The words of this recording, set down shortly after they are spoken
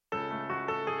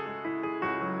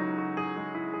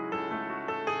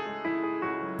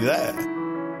Yeah.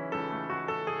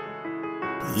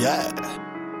 Yeah.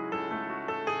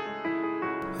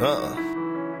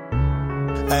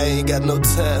 I ain't got no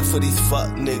time for these fuck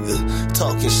niggas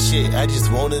talking shit. I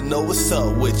just wanna know what's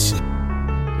up with you.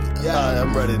 Yeah, right,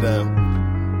 I'm ready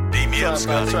now. Beat me up,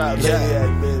 Scotty. Yeah.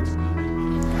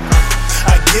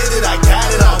 I get it, I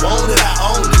got it, I want it, I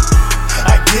own it.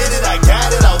 I get it, I got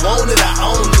it, I want it, I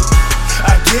own it.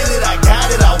 I get it, I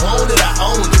got it, I want it, I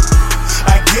own it.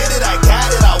 I get it, I got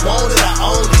it, I want it, I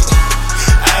own it.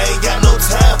 I ain't got no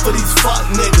time for these fuck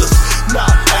niggas. Nah,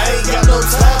 I ain't got no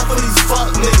time for these fuck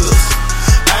niggas.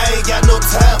 I ain't got no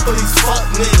time for these fuck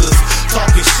niggas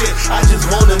talking shit. I just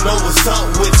wanna know what's up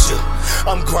with you.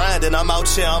 I'm grinding, I'm out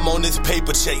here, I'm on this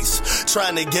paper chase,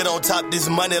 trying to get on top this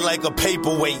money like a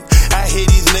paperweight. I hear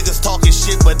these niggas talking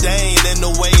shit, but they ain't in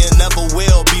the way and never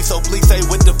will be. So please say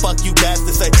what the fuck you got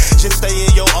to say. Just stay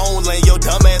in your own lane, your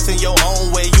dumb ass in your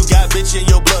own way. You got bitch in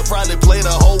your blood, probably play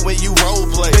the hoe when you role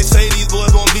play. They say these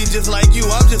boys gon' be just like you,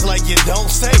 I'm just like you don't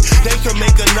say. They can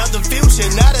make another future,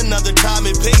 not another time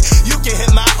and pay. You can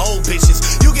hit my old bitches,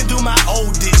 you can do my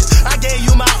old digits. I gave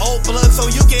you my old blood, so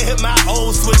you can hit my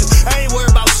old switches. I ain't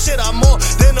worried about shit, I'm more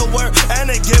than a word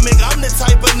and a gimmick. I'm the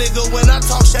type of nigga when I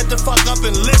talk, shut the fuck up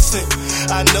and listen.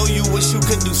 I know you wish you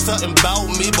could do something about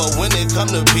me, but when it come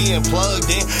to being plugged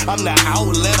in, I'm the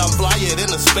outlet. I'm flying in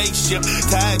a spaceship,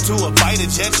 tied to a fighter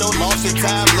jet. Your lost your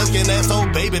time looking at so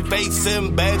baby face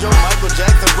and bad. Your Michael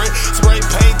Jackson spray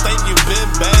paint, think you been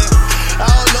bad. I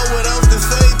don't know what else to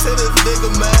say to this nigga,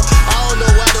 man. I don't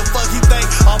know why the fuck he think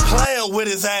I'm playing with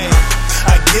his ass.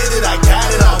 I get it, I got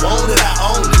it, I want it, I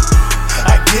own it.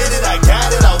 I get it, I got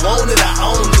it, I want it, I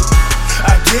own it.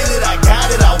 I get it, I got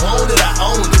it, I want it, I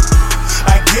own it.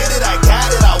 I get it, I got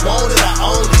it, I want it, I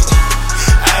own it.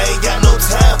 I ain't got no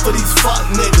time for these fuck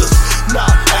niggas. Nah,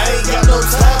 I ain't got no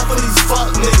time for these fuck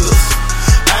niggas.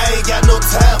 I ain't got no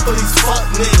time for these fuck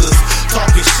niggas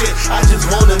talking shit. I just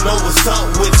wanna know what's up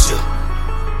with you.